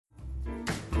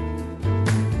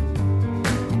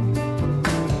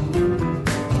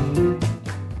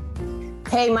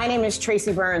Hey, my name is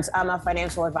Tracy Burns. I'm a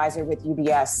financial advisor with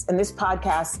UBS, and this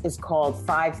podcast is called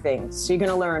 5 Things. So you're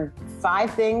going to learn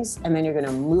 5 things, and then you're going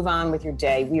to move on with your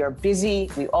day. We are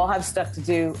busy. We all have stuff to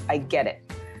do. I get it.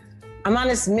 I'm on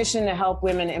this mission to help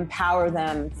women empower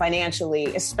them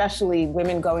financially, especially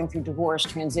women going through divorce,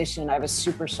 transition. I have a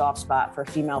super soft spot for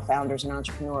female founders and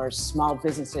entrepreneurs, small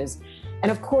businesses,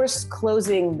 and of course,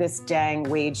 closing this dang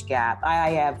wage gap.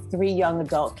 I have 3 young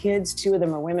adult kids. 2 of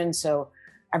them are women, so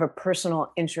I have a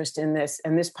personal interest in this,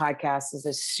 and this podcast is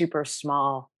a super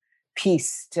small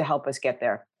piece to help us get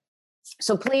there.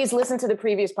 So please listen to the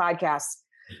previous podcasts.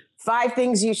 5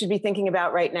 things you should be thinking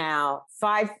about right now.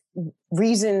 5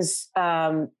 reasons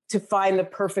to find the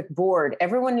perfect board.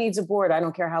 Everyone needs a board. I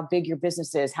don't care how big your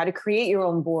business is, how to create your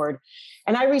own board.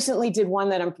 And I recently did one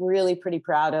that I'm really pretty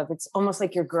proud of. It's almost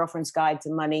like your girlfriend's guide to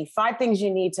money. 5 things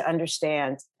you need to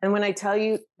understand. And when I tell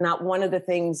you, not one of the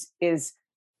things is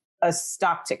a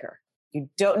stock ticker. You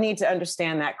don't need to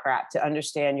understand that crap to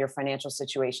understand your financial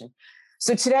situation.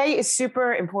 So today is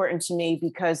super important to me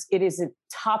because it is a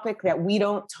topic that we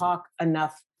don't talk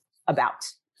enough about.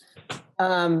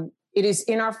 It is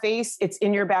in our face, it's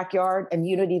in your backyard, and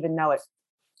you don't even know it.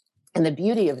 And the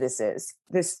beauty of this is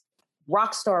this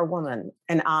rock star woman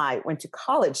and I went to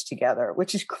college together,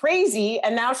 which is crazy.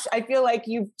 And now I feel like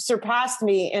you've surpassed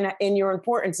me in your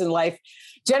importance in life.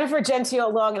 Jennifer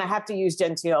Gentile Long, and I have to use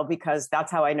Gentile because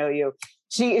that's how I know you.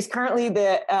 She is currently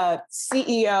the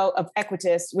CEO of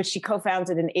AEquitas, which she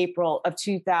co-founded in April of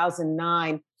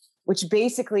 2009, which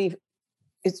basically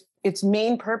its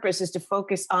main purpose is to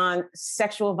focus on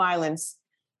sexual violence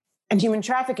and human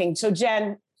trafficking. So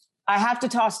Jen, I have to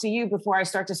toss to you before I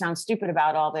start to sound stupid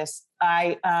about all this.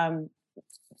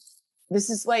 This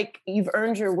is like you've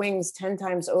earned your wings 10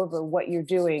 times over what you're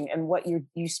doing and what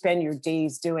you spend your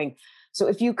days doing. So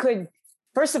if you could,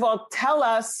 first of all, tell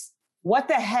us what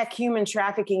the heck human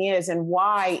trafficking is and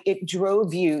why it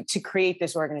drove you to create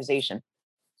this organization.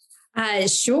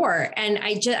 Sure. And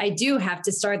I do have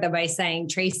to start though by saying,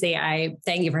 Tracy, I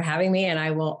thank you for having me. And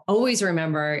I will always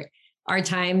remember our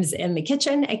times in the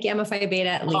kitchen at Gamma Phi Beta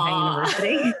at Lehigh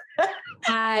University.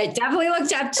 Definitely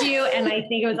looked up to you. And I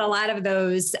think it was a lot of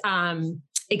those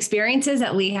experiences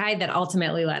at Lehigh that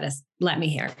ultimately let me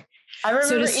here. I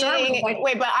remember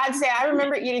I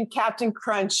remember eating Captain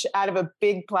Crunch out of a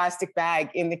big plastic bag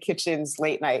in the kitchens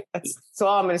late night. That's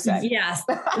all I'm going to say. Yes.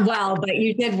 Well, but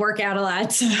you did work out a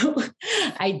lot. So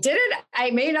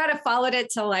I may not have followed it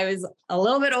till I was a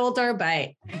little bit older, but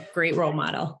great role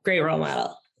model.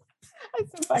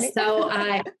 That's so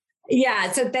funny.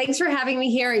 So thanks for having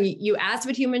me here. You asked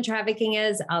what human trafficking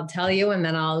is. I'll tell you, and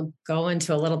then I'll go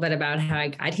into a little bit about how I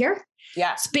got here.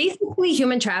 Yeah. So basically,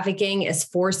 human trafficking is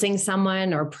forcing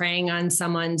someone or preying on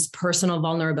someone's personal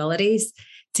vulnerabilities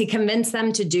to convince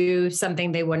them to do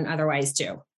something they wouldn't otherwise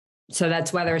do. So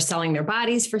that's whether selling their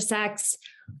bodies for sex,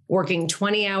 working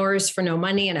 20 hours for no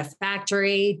money in a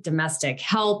factory, domestic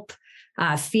help,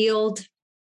 field.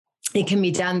 It can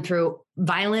be done through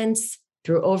violence,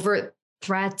 through overt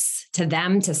threats to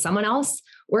them, to someone else,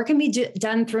 or it can be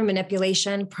done through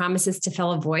manipulation, promises to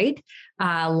fill a void.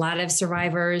 A lot of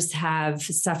survivors have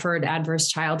suffered adverse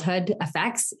childhood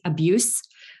effects, abuse,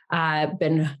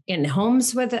 been in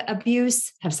homes with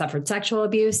abuse, have suffered sexual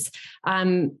abuse,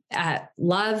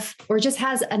 love, or just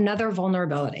has another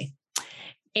vulnerability.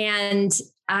 And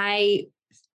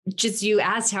you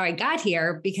asked how I got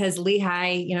here because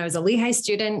Lehigh, I was a Lehigh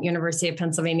student, University of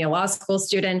Pennsylvania Law School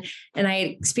student, and I had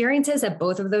experiences at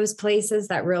both of those places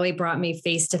that really brought me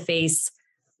face to face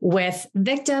with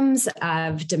victims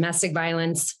of domestic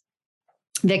violence,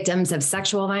 victims of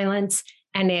sexual violence.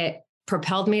 And it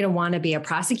propelled me to want to be a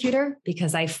prosecutor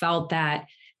because I felt that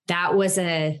was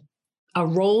a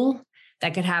role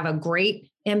that could have a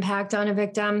great impact on a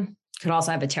victim, could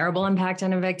also have a terrible impact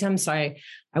on a victim. So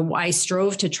I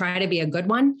strove to try to be a good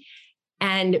one.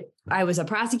 And I was a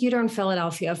prosecutor in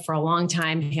Philadelphia for a long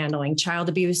time, handling child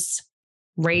abuse,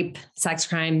 rape, sex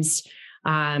crimes,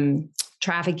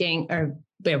 trafficking, or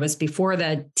it was before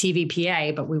the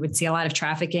TVPA, but we would see a lot of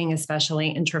trafficking,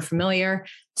 especially intrafamiliar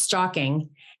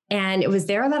stalking. And it was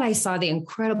there that I saw the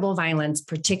incredible violence,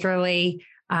 particularly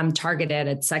targeted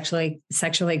at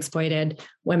sexually exploited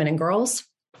women and girls.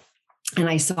 And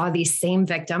I saw these same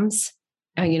victims,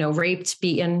 raped,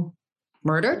 beaten,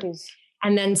 murdered,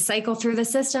 and then cycle through the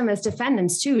system as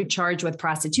defendants too, charged with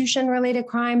prostitution-related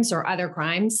crimes or other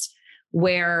crimes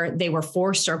where they were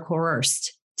forced or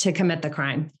coerced to commit the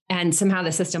crime. And somehow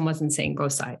the system wasn't seeing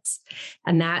both sides.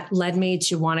 And that led me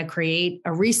to want to create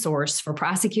a resource for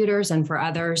prosecutors and for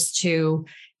others to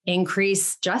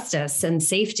increase justice and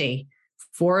safety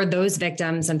for those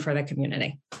victims and for the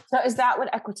community. So is that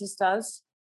what AEquitas does?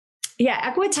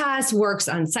 Yeah, AEquitas works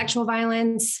on sexual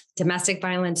violence, domestic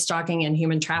violence, stalking, and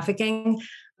human trafficking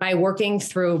by working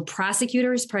through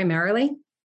prosecutors primarily,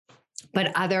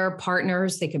 but other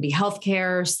partners. They could be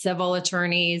healthcare, civil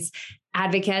attorneys,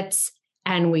 advocates,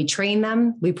 and we train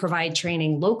them. We provide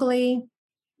training locally,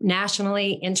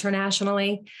 nationally,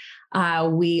 internationally.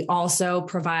 We also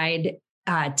provide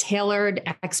tailored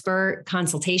expert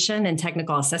consultation and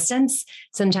technical assistance.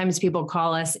 Sometimes people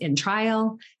call us in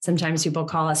trial. Sometimes people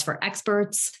call us for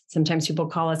experts. Sometimes people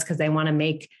call us because they want to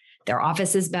make their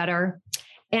offices better.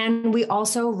 And we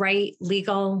also write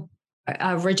legal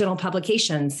original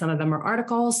publications. Some of them are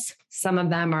articles. Some of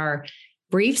them are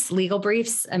briefs, legal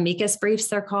briefs, amicus briefs,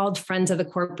 they're called, friends of the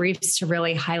court briefs, to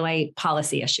really highlight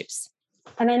policy issues.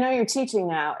 And I know you're teaching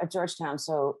now at Georgetown,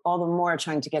 so all the more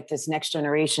trying to get this next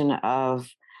generation of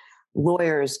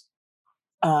lawyers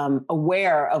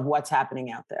aware of what's happening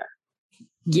out there.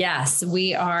 Yes,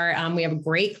 we are. We have a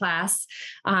great class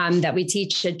that we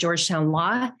teach at Georgetown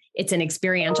Law. It's an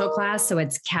experiential class, so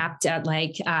it's capped at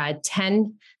like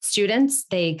 10 students.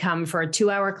 They come for a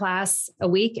 2-hour class a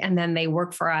week, and then they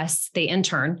work for us. They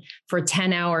intern for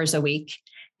 10 hours a week.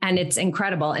 And it's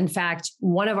incredible. In fact,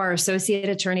 one of our associate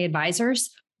attorney advisors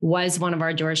was one of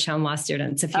our Georgetown Law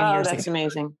students a few years ago. Oh, that's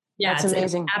amazing. Yeah, that's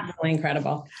amazing. It's absolutely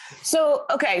incredible. So,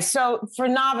 okay. So for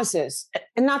novices,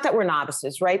 and not that we're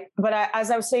novices, right? But as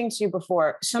I was saying to you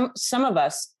before, some of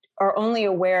us are only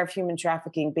aware of human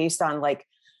trafficking based on like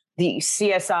the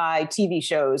CSI TV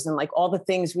shows and like all the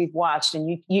things we've watched. And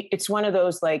you it's one of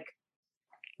those like,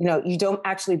 you don't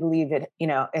actually believe it,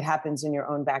 it happens in your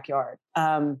own backyard.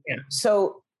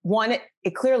 So one,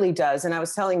 it clearly does. And I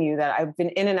was telling you that I've been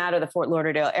in and out of the Fort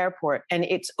Lauderdale airport, and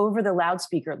it's over the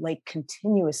loudspeaker, like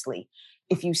continuously.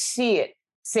 If you see it,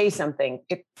 say something,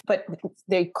 but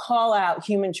they call out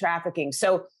human trafficking.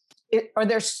 So are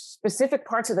there specific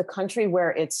parts of the country where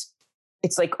it's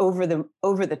like over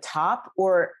the top,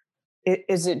 or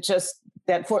is it just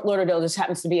that Fort Lauderdale just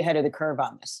happens to be ahead of the curve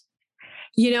on this?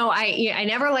 I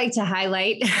never like to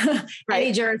highlight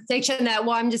any jurisdiction that,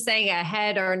 I'm just saying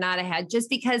ahead or not ahead, just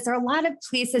because there are a lot of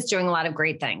places doing a lot of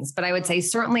great things. But I would say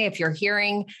certainly if you're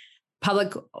hearing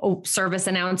public service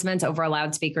announcements over a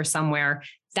loudspeaker somewhere,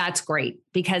 that's great,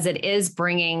 because it is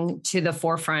bringing to the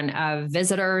forefront of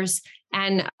visitors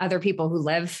and other people who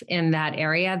live in that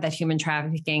area that human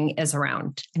trafficking is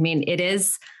around. I mean, it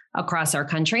is across our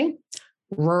country,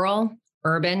 rural,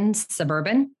 urban,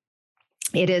 suburban.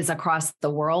 It is across the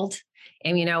world.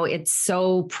 And, it's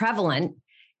so prevalent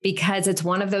because it's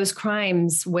one of those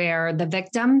crimes where the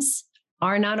victims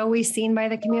are not always seen by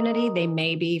the community. They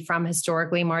may be from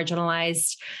historically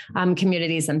marginalized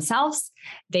communities themselves.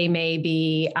 They may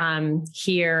be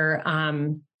here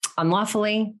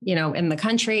unlawfully, in the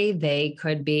country. They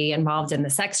could be involved in the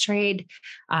sex trade.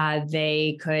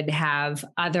 They could have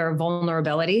other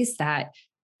vulnerabilities that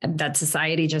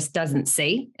society just doesn't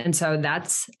see. And so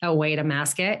that's a way to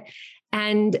mask it.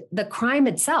 And the crime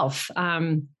itself,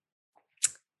 there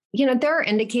are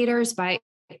indicators, but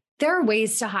there are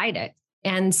ways to hide it.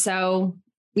 And so,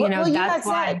 that's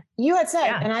why you had said,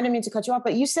 and I didn't mean to cut you off,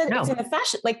 but you said it's in the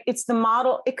fashion, like it's the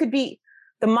model. It could be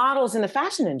the models in the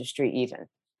fashion industry even.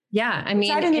 Yeah. I mean,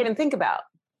 I didn't even think about.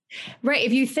 Right.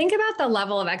 If you think about the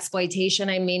level of exploitation,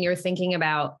 you're thinking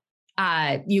about,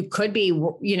 you could be,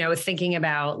 thinking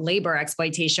about labor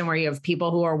exploitation where you have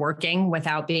people who are working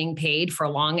without being paid for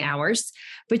long hours,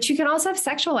 but you can also have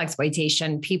sexual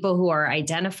exploitation, people who are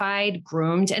identified,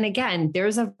 groomed. And again,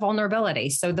 there's a vulnerability.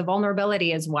 So the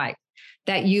vulnerability is what?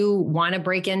 That you want to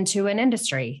break into an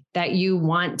industry, that you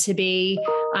want to be,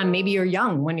 maybe you're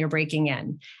young when you're breaking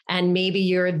in, and maybe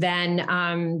you're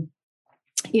then,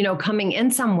 coming in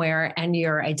somewhere and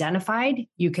you're identified,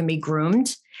 you can be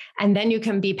groomed, and then you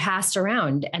can be passed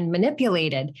around and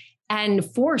manipulated and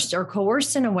forced or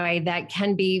coerced in a way that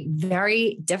can be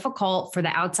very difficult for the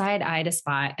outside eye to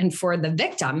spot. And for the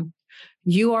victim,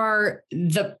 you are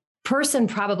the person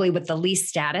probably with the least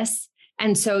status.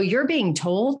 And so you're being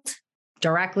told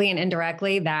directly and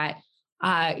indirectly that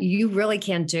you really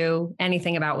can't do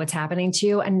anything about what's happening to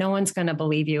you, and no one's going to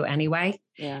believe you anyway.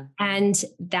 Yeah. And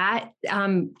that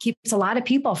keeps a lot of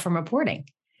people from reporting.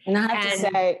 And I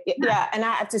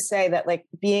have to say that like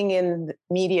being in the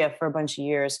media for a bunch of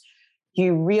years,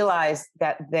 you realize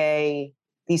that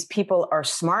these people are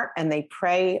smart and they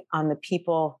prey on the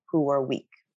people who are weak.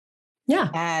 Yeah.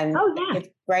 And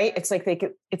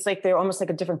it's like they're almost like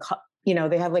a different,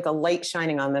 they have like a light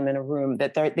shining on them in a room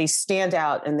that they stand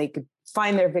out and they could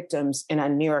find their victims in a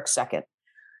New York second.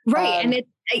 Right.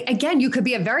 again, you could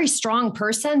be a very strong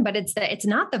person, but it's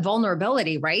not the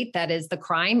vulnerability, right? That is the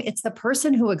crime. It's the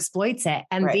person who exploits it.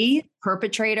 And these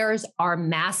perpetrators are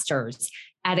masters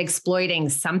at exploiting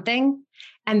something.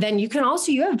 And then you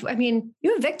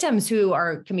have victims who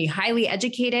can be highly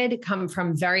educated, come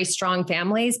from very strong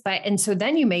families, and so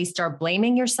then you may start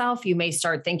blaming yourself. You may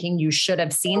start thinking you should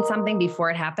have seen something before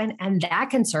it happened. And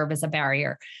that can serve as a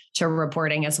barrier to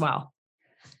reporting as well.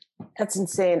 That's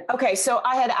insane. Okay. So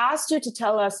I had asked you to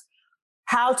tell us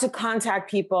how to contact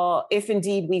people if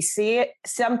indeed we see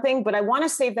something, but I want to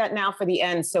save that now for the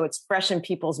end. So it's fresh in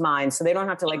people's minds. So they don't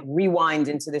have to rewind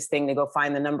into this thing to go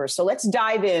find the numbers. So let's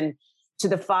dive in to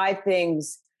the 5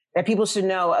 things that people should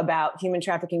know about human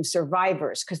trafficking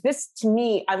survivors. Because this, to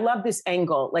me, I love this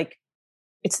angle.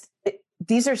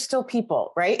 These are still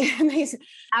people, right?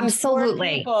 Absolutely.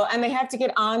 These people, and they have to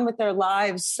get on with their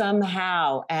lives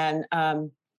somehow. And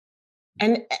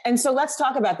so let's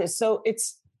talk about this. So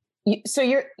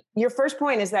your first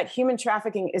point is that human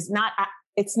trafficking is not,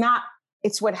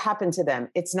 it's what happened to them.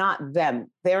 It's not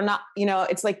them. They're not,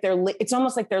 it's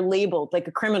almost like they're labeled like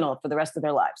a criminal for the rest of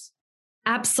their lives.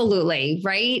 Absolutely.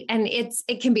 Right. And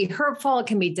it can be hurtful. It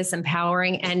can be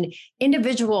disempowering, and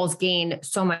individuals gain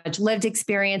so much lived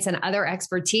experience and other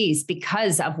expertise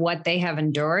because of what they have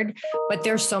endured. But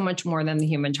there's so much more than the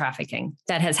human trafficking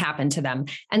that has happened to them.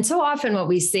 And so often what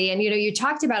we see, and, you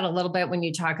talked about a little bit when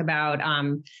you talk about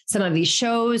some of these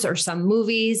shows or some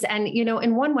movies, and,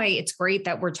 in one way, it's great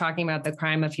that we're talking about the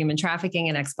crime of human trafficking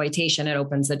and exploitation. It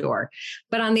opens the door.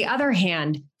 But on the other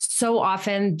hand, so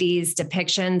often these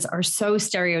depictions are so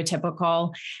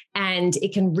stereotypical, and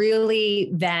it can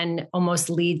really then almost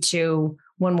lead to,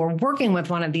 when we're working with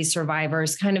one of these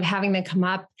survivors, kind of having them come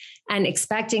up and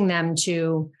expecting them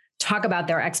to talk about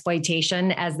their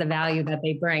exploitation as the value that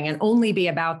they bring and only be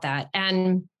about that.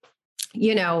 And,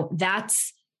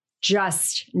 that's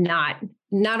just not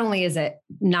only is it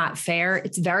not fair,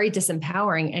 it's very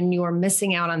disempowering, and you are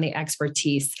missing out on the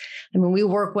expertise. I mean, we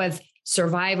work with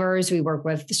survivors, we work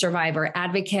with survivor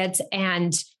advocates,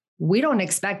 and we don't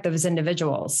expect those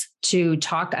individuals to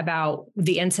talk about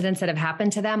the incidents that have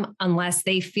happened to them unless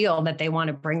they feel that they want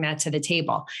to bring that to the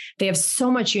table. They have so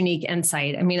much unique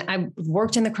insight. I mean, I've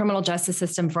worked in the criminal justice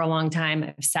system for a long time.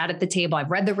 I've sat at the table.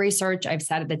 I've read the research. I've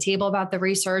sat at the table about the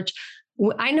research.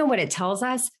 I know what it tells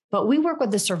us, but we work with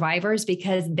the survivors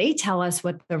because they tell us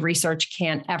what the research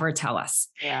can't ever tell us.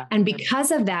 Yeah. And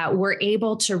because of that, we're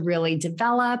able to really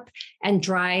develop and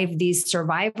drive these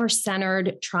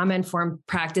survivor-centered, trauma-informed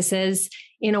practices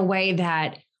in a way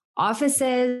that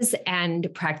offices and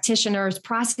practitioners,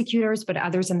 prosecutors, but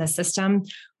others in the system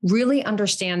really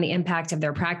understand the impact of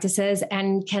their practices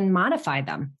and can modify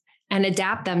them and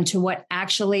adapt them to what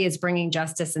actually is bringing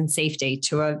justice and safety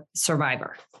to a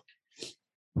survivor.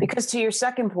 Because to your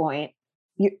second point,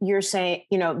 you're saying,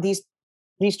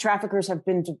 these traffickers have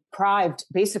been deprived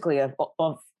basically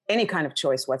of any kind of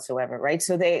choice whatsoever, right?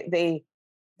 So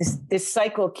this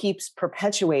cycle keeps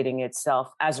perpetuating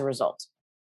itself as a result.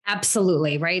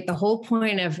 Absolutely, right? The whole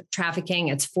point of trafficking,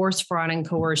 it's force, fraud, and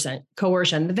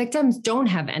coercion. The victims don't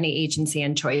have any agency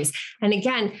and choice. And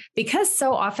again, because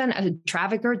so often a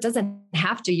trafficker doesn't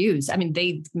have to use,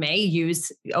 they may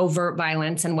use overt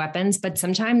violence and weapons, but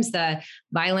sometimes the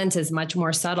violence is much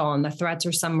more subtle and the threats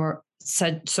are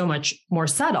so much more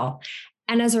subtle.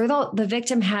 And as a result, the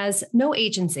victim has no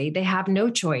agency. They have no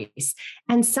choice.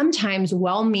 And sometimes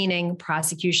well-meaning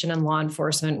prosecution and law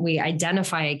enforcement, we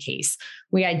identify a case,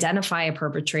 we identify a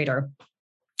perpetrator,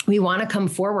 we want to come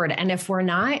forward. And if we're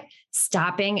not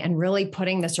stopping and really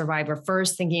putting the survivor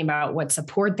first, thinking about what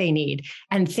support they need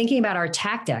and thinking about our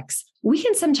tactics, we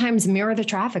can sometimes mirror the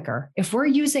trafficker. If we're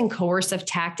using coercive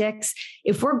tactics,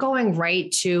 if we're going right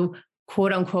to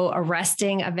quote unquote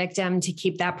arresting a victim to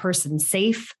keep that person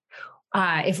safe,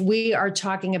 if we are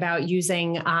talking about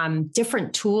using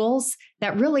different tools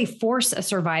that really force a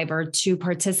survivor to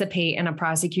participate in a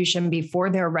prosecution before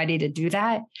they're ready to do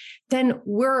that, then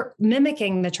we're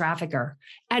mimicking the trafficker.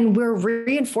 And we're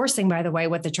reinforcing, by the way,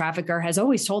 what the trafficker has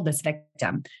always told this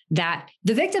victim, that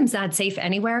the victim's not safe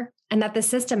anywhere and that the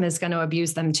system is going to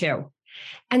abuse them too.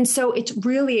 And so it's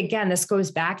really, again, this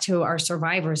goes back to our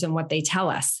survivors and what they tell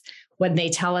us when they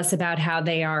tell us about how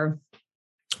they are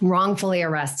wrongfully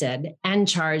arrested and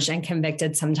charged and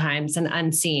convicted sometimes and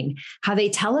unseen, how they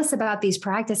tell us about these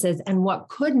practices and what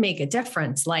could make a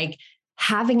difference, like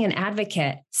having an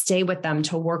advocate stay with them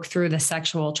to work through the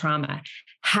sexual trauma,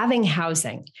 having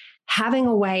housing, having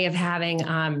a way of having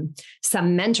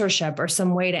some mentorship or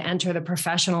some way to enter the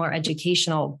professional or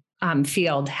educational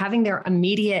field, having their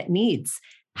immediate needs,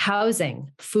 housing,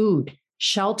 food,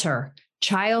 shelter,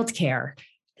 childcare,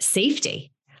 safety.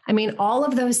 I mean, all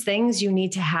of those things you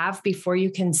need to have before you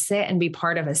can sit and be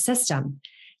part of a system.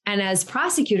 And as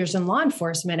prosecutors and law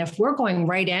enforcement, if we're going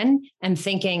right in and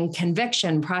thinking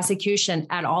conviction, prosecution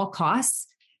at all costs,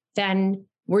 then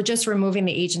we're just removing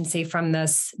the agency from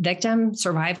this victim,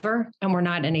 survivor, and we're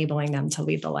not enabling them to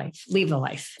leave the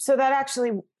life. So that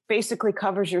actually basically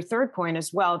covers your third point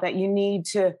as well, that you need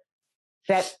to,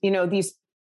 these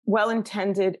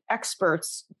well-intended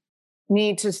experts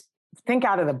need to think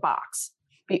out of the box,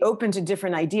 be open to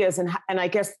different ideas. And I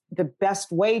guess the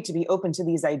best way to be open to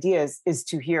these ideas is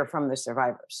to hear from the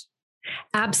survivors.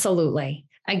 Absolutely.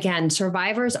 Again,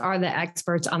 survivors are the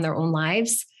experts on their own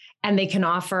lives, and they can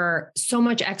offer so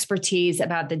much expertise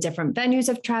about the different venues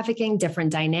of trafficking,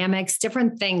 different dynamics,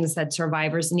 different things that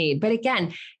survivors need. But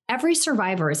again, every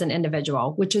survivor is an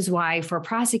individual, which is why for a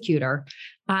prosecutor,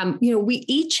 we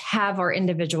each have our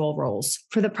individual roles.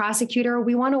 For the prosecutor,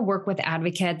 we want to work with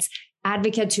advocates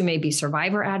who may be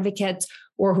survivor advocates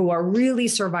or who are really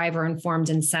survivor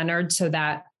informed and centered, so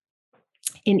that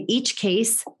in each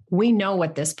case, we know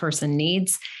what this person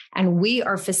needs. And we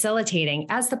are facilitating,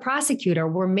 as the prosecutor,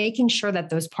 we're making sure that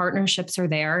those partnerships are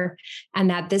there and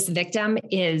that this victim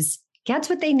gets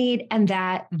what they need and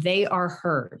that they are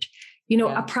heard.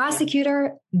 A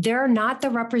prosecutor, they're not the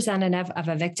representative of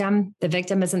a victim. The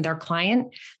victim isn't their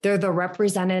client. They're the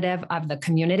representative of the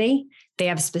community. They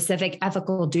have specific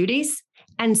ethical duties.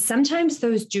 And sometimes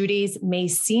those duties may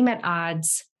seem at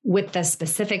odds with the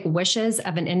specific wishes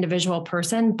of an individual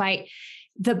person. But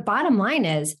the bottom line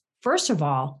is, first of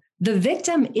all, the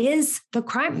victim is the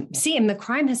crime. The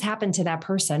crime has happened to that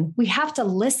person. We have to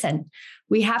listen.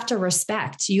 We have to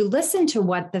respect. You listen to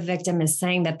what the victim is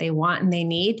saying that they want and they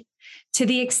need, to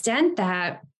the extent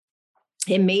that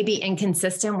it may be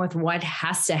inconsistent with what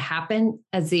has to happen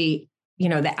as the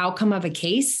outcome of a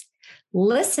case.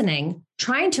 Listening,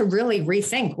 trying to really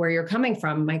rethink where you're coming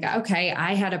from. Like, okay,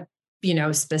 I had a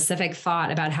specific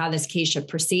thought about how this case should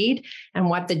proceed and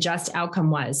what the just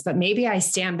outcome was. But maybe I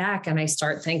stand back and I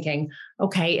start thinking,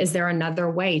 okay, is there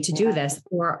another way to do this?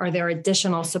 Or are there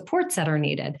additional supports that are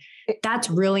needed? That's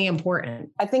really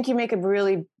important. I think you make a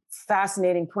really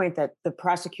fascinating point that the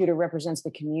prosecutor represents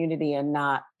the community and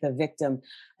not the victim.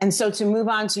 And so to move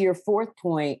on to your fourth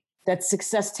point, that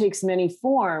success takes many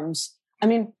forms. I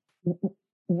mean,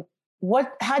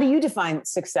 how do you define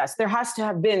success? There has to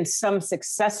have been some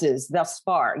successes thus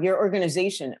far. Your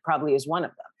organization probably is one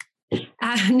of them.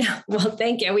 No, well,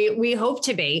 thank you. We hope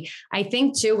to be. I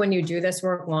think too, when you do this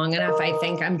work long enough, I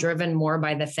think I'm driven more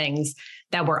by the things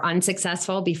that were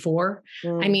unsuccessful before.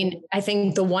 I mean, I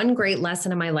think the one great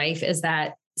lesson in my life is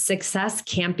that success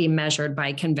can't be measured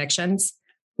by convictions.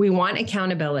 We want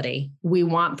accountability. We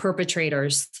want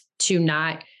perpetrators to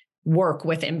not work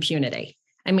with impunity.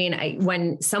 I mean,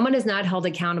 when someone is not held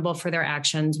accountable for their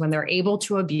actions, when they're able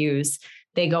to abuse,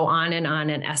 they go on and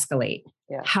escalate.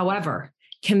 Yeah. However,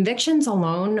 convictions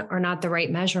alone are not the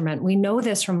right measurement. We know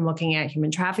this from looking at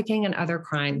human trafficking and other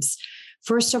crimes.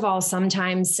 First of all,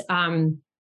 sometimes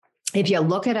if you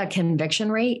look at a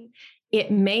conviction rate, it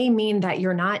may mean that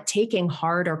you're not taking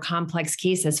hard or complex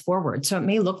cases forward. So it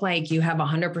may look like you have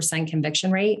 100%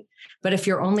 conviction rate, but if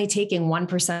you're only taking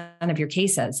 1% of your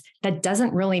cases, that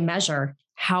doesn't really measure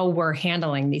how we're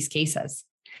handling these cases.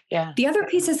 Yeah. The other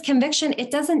piece is conviction.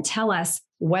 It doesn't tell us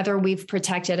whether we've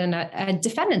protected a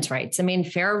defendant's rights. I mean,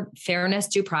 fairness,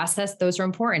 due process, those are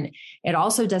important. It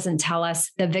also doesn't tell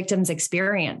us the victim's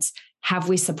experience. Have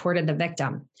we supported the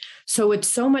victim? So it's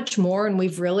so much more. And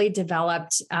we've really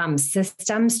developed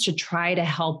systems to try to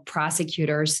help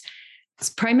prosecutors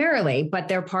primarily, but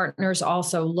their partners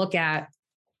also look at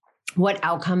what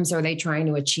outcomes are they trying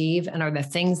to achieve, and are the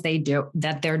things they do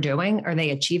that they're doing, are they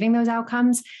achieving those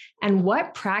outcomes? And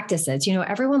what practices,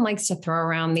 everyone likes to throw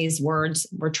around these words.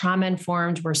 We're trauma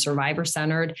informed, we're survivor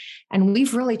centered. And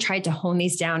we've really tried to hone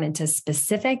these down into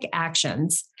specific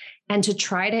actions and to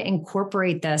try to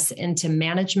incorporate this into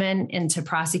management, into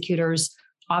prosecutors'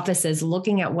 offices,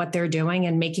 looking at what they're doing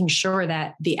and making sure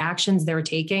that the actions they're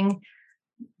taking,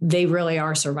 they really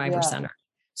are survivor centered.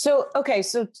 So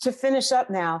to finish up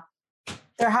now,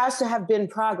 there has to have been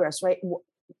progress, right?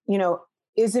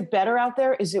 Is it better out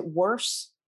there? Is it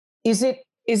worse? Is it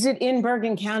in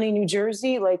Bergen County, New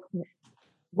Jersey? Like,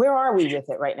 where are we with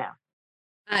it right now?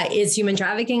 Is human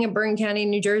trafficking in Bergen County,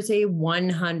 New Jersey?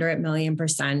 100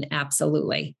 million%.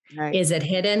 Absolutely. Right. Is it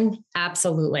hidden?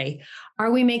 Absolutely.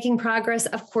 Are we making progress?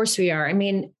 Of course we are. I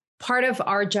mean, part of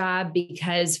our job,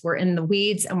 because we're in the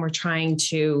weeds and we're trying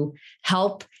to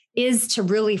help, is to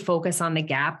really focus on the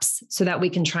gaps so that we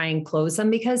can try and close them,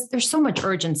 because there's so much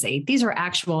urgency. These are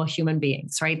actual human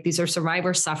beings, right? These are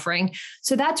survivors suffering.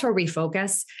 So that's where we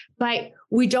focus. But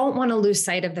we don't want to lose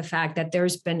sight of the fact that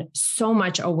there's been so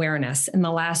much awareness in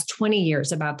the last 20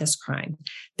 years about this crime.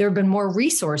 There have been more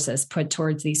resources put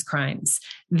towards these crimes.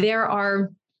 There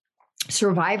are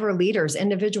survivor leaders,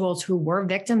 individuals who were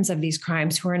victims of these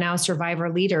crimes, who are now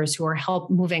survivor leaders, who are help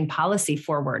moving policy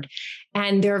forward.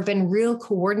 And there have been real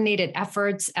coordinated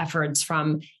efforts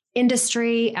from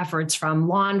industry, efforts from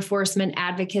law enforcement,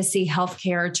 advocacy,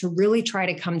 healthcare, to really try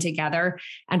to come together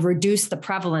and reduce the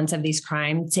prevalence of these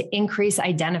crimes, to increase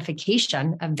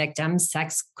identification of victims,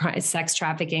 sex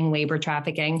trafficking, labor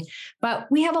trafficking. But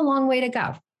we have a long way to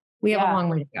go. A long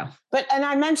way to go. And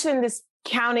I mentioned this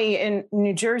county in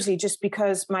New Jersey just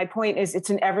because my point is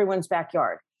it's in everyone's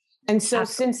backyard. And so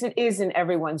since it is in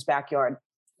everyone's backyard,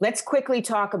 let's quickly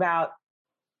talk about,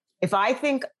 if I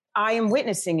think I am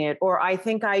witnessing it, or I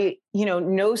think I,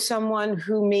 know someone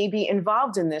who may be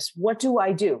involved in this, what do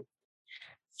I do?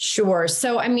 Sure.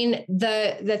 So, I mean,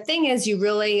 the thing is, you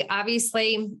really,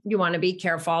 obviously, you want to be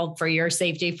careful for your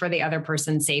safety, for the other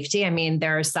person's safety. I mean,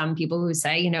 there are some people who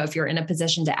say, if you're in a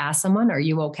position to ask someone, are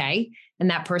you okay? And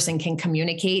that person can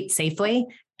communicate safely.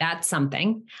 That's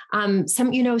something.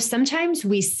 Sometimes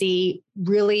we see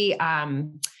really,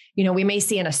 we may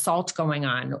see an assault going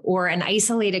on or an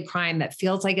isolated crime that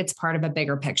feels like it's part of a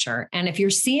bigger picture. And if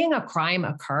you're seeing a crime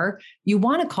occur, you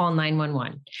want to call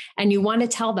 911 and you want to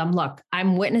tell them, look,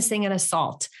 I'm witnessing an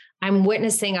assault. I'm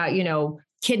witnessing a,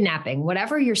 kidnapping,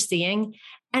 whatever you're seeing.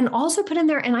 And also put in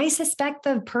there, and I suspect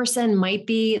the person might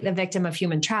be the victim of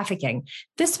human trafficking.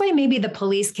 This way, maybe the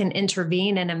police can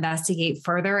intervene and investigate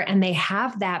further, and they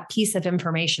have that piece of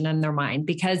information in their mind.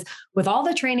 Because with all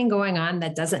the training going on,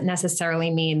 that doesn't necessarily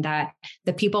mean that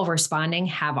the people responding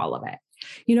have all of it.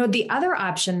 The other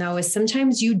option, though, is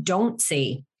sometimes you don't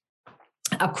see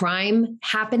a crime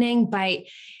happening, but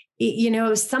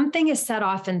something is set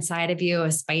off inside of you, a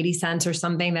spidey sense or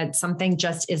something, that something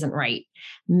just isn't right.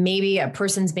 Maybe a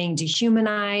person's being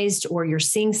dehumanized, or you're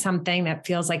seeing something that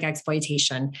feels like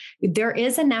exploitation. There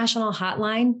is a national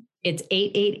hotline. It's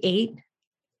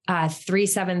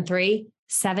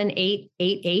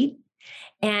 888-373-7888.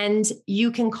 And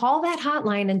you can call that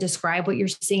hotline and describe what you're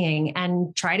seeing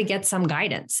and try to get some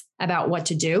guidance about what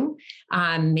to do.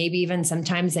 Maybe even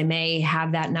sometimes they may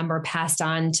have that number passed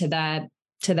on to the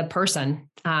person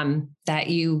that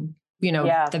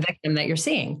the victim that you're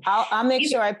seeing. I'll make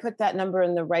sure I put that number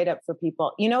in the write-up for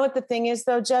people. You know what the thing is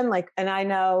though, Jen, and I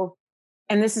know,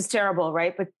 and this is terrible,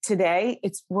 right? But today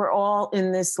we're all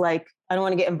in this, I don't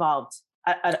want to get involved.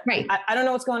 I don't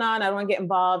know what's going on. I don't want to get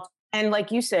involved. And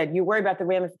like you said, you worry about the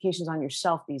ramifications on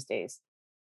yourself these days.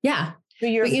 Yeah. So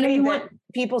you're afraid that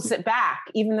people sit back,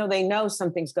 even though they know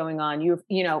something's going on.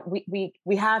 We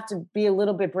have to be a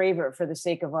little bit braver for the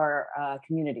sake of our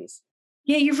communities.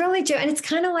 Yeah, you really do. And it's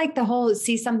kind of like the whole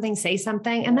see something, say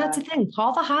something. And that's the thing.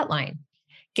 Call the hotline,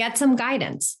 get some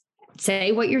guidance,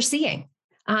 say what you're seeing.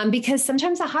 Because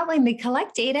sometimes the hotline, they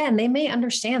collect data and they may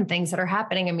understand things that are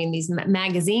happening. I mean, these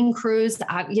magazine crews,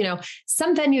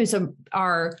 some venues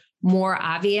are more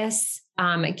obvious.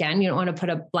 Again, you don't want to put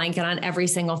a blanket on every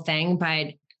single thing,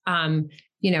 but,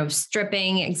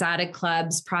 stripping, exotic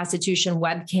clubs, prostitution,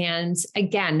 webcams.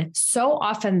 Again, so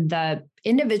often the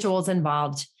individuals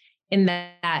involved in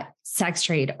that sex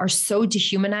trade are so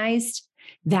dehumanized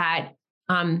that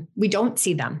we don't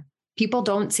see them. People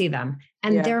don't see them.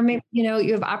 And there may,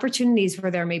 you have opportunities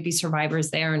where there may be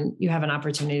survivors there and you have an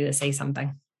opportunity to say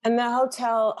something. And the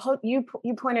hotel, you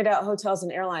pointed out hotels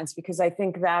and airlines, because I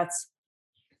think that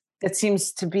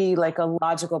seems to be like a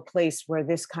logical place where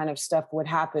this kind of stuff would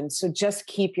happen. So just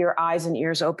keep your eyes and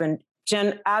ears open.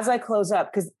 Jen, as I close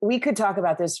up, because we could talk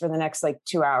about this for the next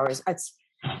 2 hours.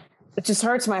 It just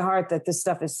hurts my heart that this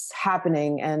stuff is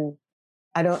happening. And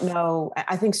I don't know.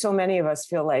 I think so many of us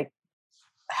feel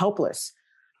helpless.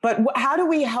 But how do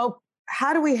we help?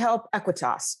 How do we help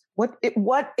AEquitas? What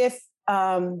if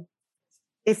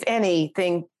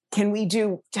anything, can we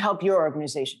do to help your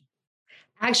organization?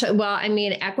 Actually,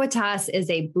 AEquitas is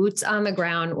a boots on the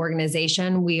ground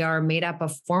organization. We are made up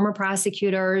of former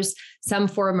prosecutors, some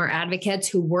former advocates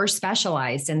who were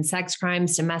specialized in sex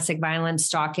crimes, domestic violence,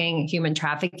 stalking, human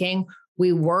trafficking.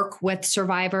 We work with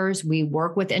survivors. We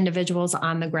work with individuals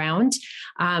on the ground.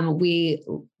 We,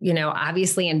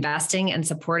 obviously investing and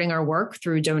supporting our work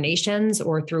through donations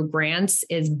or through grants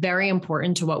is very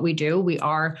important to what we do. We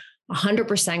are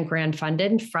 100% grant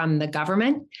funded from the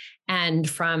government and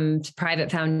from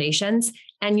private foundations.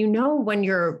 And when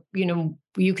you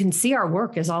can see our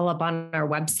work is all up on our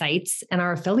websites and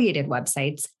our affiliated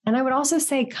websites. And I would also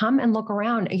say, come and look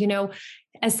around.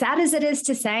 As sad as it is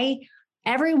to say,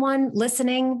 everyone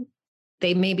listening,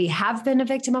 they maybe have been a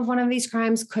victim of one of these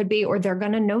crimes, could be, or they're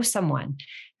going to know someone.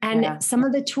 And some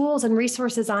of the tools and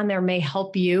resources on there may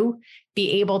help you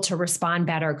be able to respond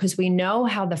better, because we know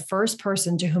how the first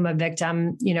person to whom a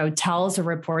victim, tells or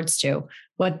reports to,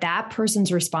 what that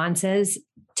person's response is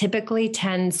typically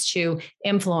tends to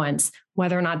influence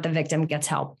whether or not the victim gets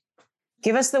help.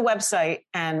 Give us the website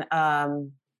and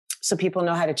so people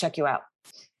know how to check you out.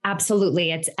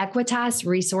 Absolutely. It's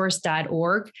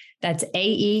equitasresource.org. That's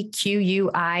AEQUITAS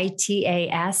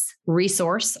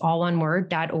resource, all one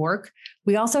word, .org.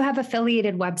 We also have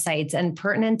affiliated websites, and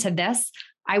pertinent to this,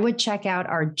 I would check out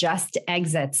our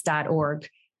justexits.org,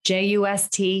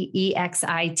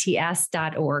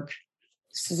 JUSTEXITS.org.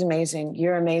 This is amazing.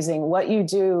 You're amazing. What you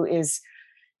do is,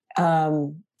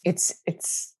 it's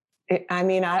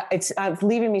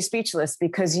leaving me speechless,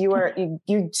 because you're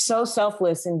so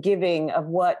selfless and giving of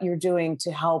what you're doing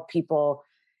to help people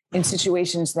in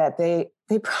situations that they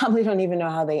probably don't even know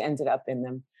how they ended up in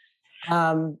them.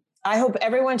 I hope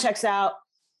everyone checks out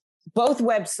both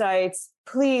websites.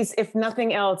 Please, if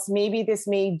nothing else, maybe this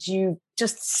made you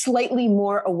just slightly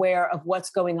more aware of what's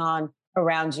going on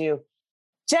around you.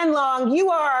 Jen Long, you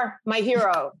are my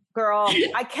hero, girl.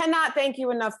 I cannot thank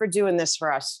you enough for doing this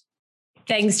for us.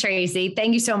 Thanks, Tracy.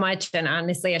 Thank you so much. And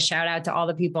honestly, a shout out to all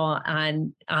the people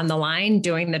on the line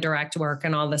doing the direct work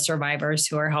and all the survivors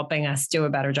who are helping us do a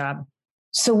better job.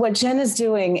 So what Jen is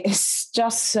doing is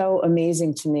just so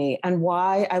amazing to me. And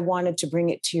why I wanted to bring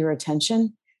it to your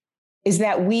attention is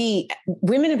that we,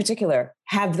 women in particular,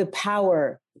 have the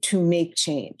power to make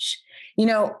change.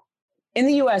 In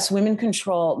the US, women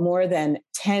control more than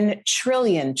 $10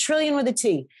 trillion with a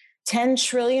T, $10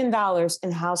 trillion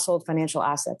in household financial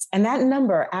assets. And that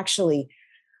number actually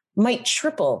might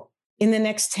triple in the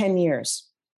next 10 years.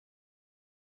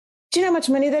 Do you know how much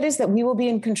money that is that we will be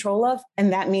in control of?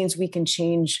 And that means we can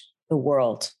change the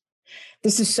world.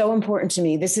 This is so important to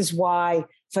me. This is why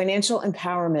financial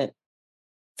empowerment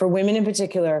for women in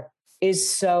particular is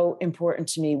so important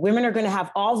to me. Women are going to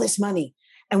have all this money,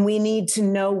 and we need to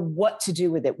know what to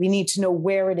do with it. We need to know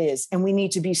where it is, and we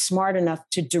need to be smart enough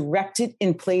to direct it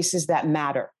in places that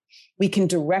matter. We can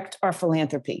direct our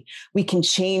philanthropy. We can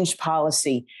change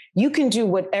policy. You can do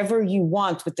whatever you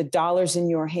want with the dollars in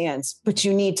your hands, but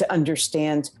you need to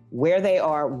understand where they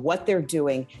are, what they're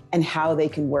doing, and how they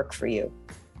can work for you.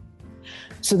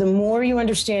 So the more you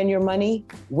understand your money,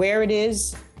 where it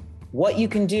is, what you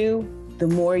can do, the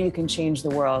more you can change the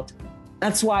world.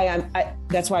 That's why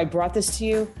that's why I brought this to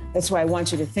you. That's why I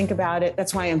want you to think about it.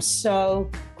 That's why I'm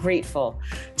so grateful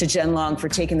to Jen Long for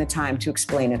taking the time to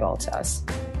explain it all to us.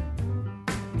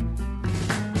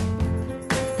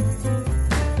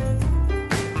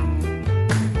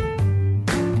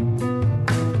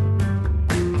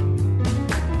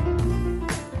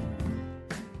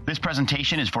 This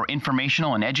presentation is for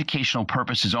informational and educational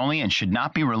purposes only and should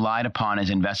not be relied upon as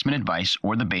investment advice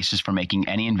or the basis for making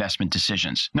any investment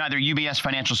decisions. Neither UBS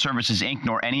Financial Services, Inc.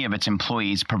 nor any of its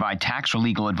employees provide tax or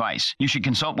legal advice. You should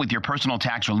consult with your personal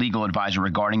tax or legal advisor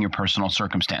regarding your personal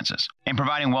circumstances. In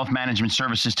providing wealth management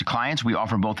services to clients, we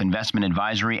offer both investment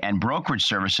advisory and brokerage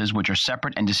services, which are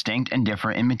separate and distinct and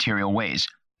differ in material ways.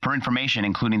 For information,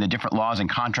 including the different laws and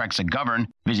contracts that govern,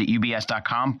 visit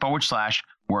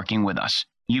ubs.com/working with us.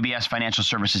 UBS Financial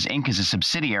Services, Inc. is a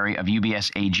subsidiary of UBS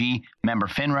AG, member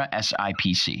FINRA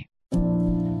SIPC.